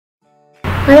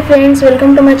Hi friends,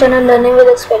 welcome to my channel Learning with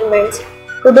Experiments.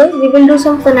 Today we will do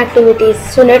some fun activities,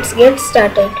 so let's get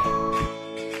started.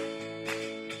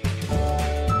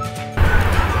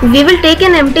 We will take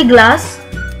an empty glass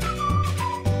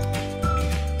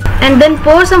and then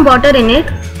pour some water in it.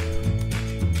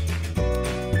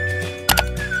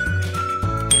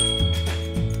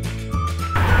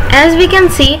 As we can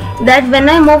see that when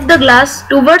I moved the glass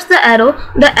towards the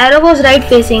arrow was right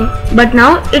facing, but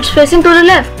now it's facing to the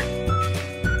left.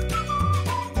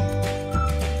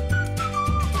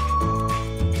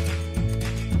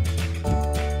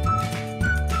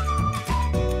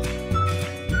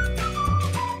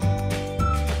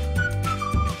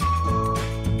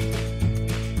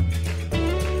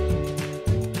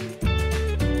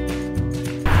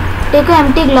 Take an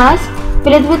empty glass,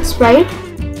 fill it with Sprite.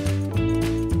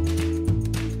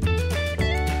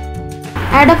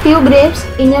 Add a few grapes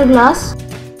in your glass.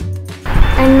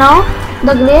 And now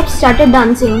the grapes started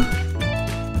dancing.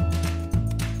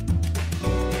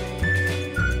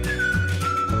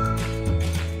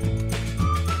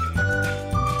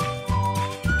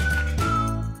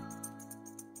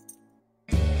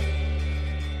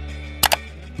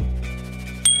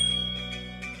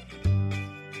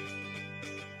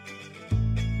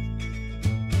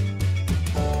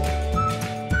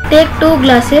 Take two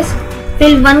glasses,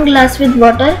 fill one glass with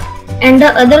water and the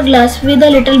other glass with a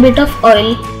little bit of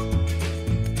oil.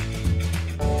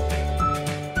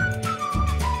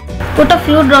 Put a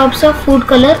few drops of food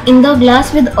color in the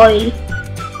glass with oil.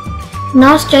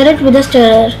 Now stir it with a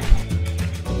stirrer.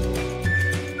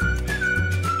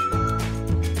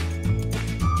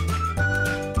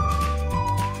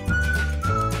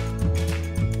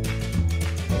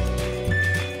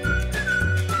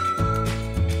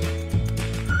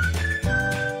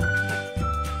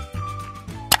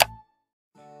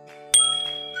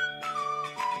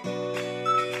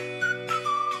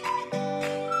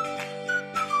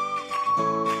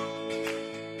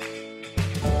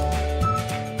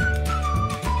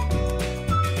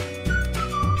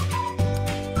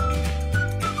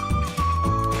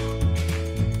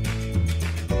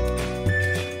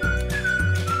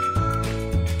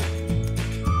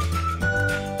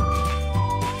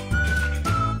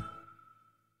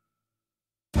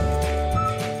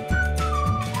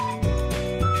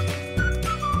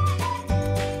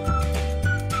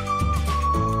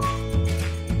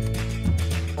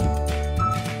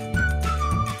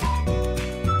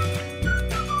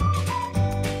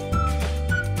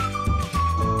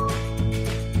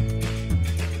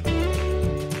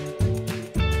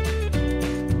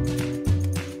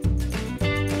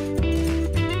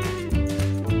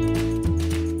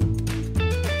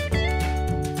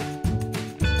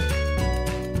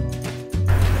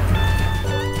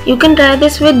 You can try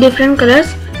this with different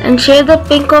colors and share the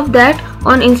pic of that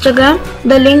on Instagram.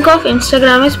 The link of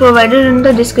Instagram is provided in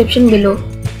the description below.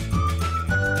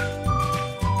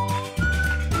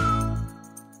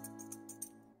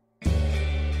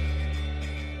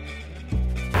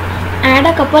 Add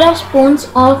a couple of spoons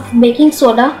of baking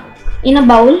soda in a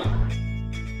bowl.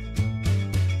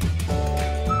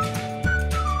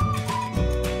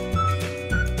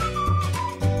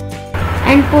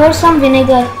 And pour some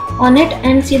vinegar on it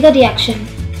and see the reaction.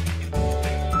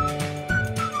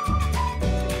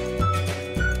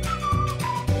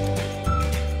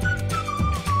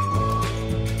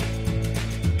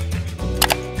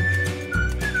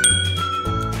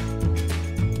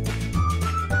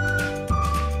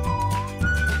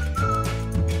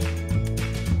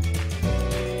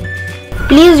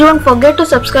 Please don't forget to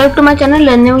subscribe to my channel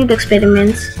Learning with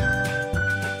Experiments.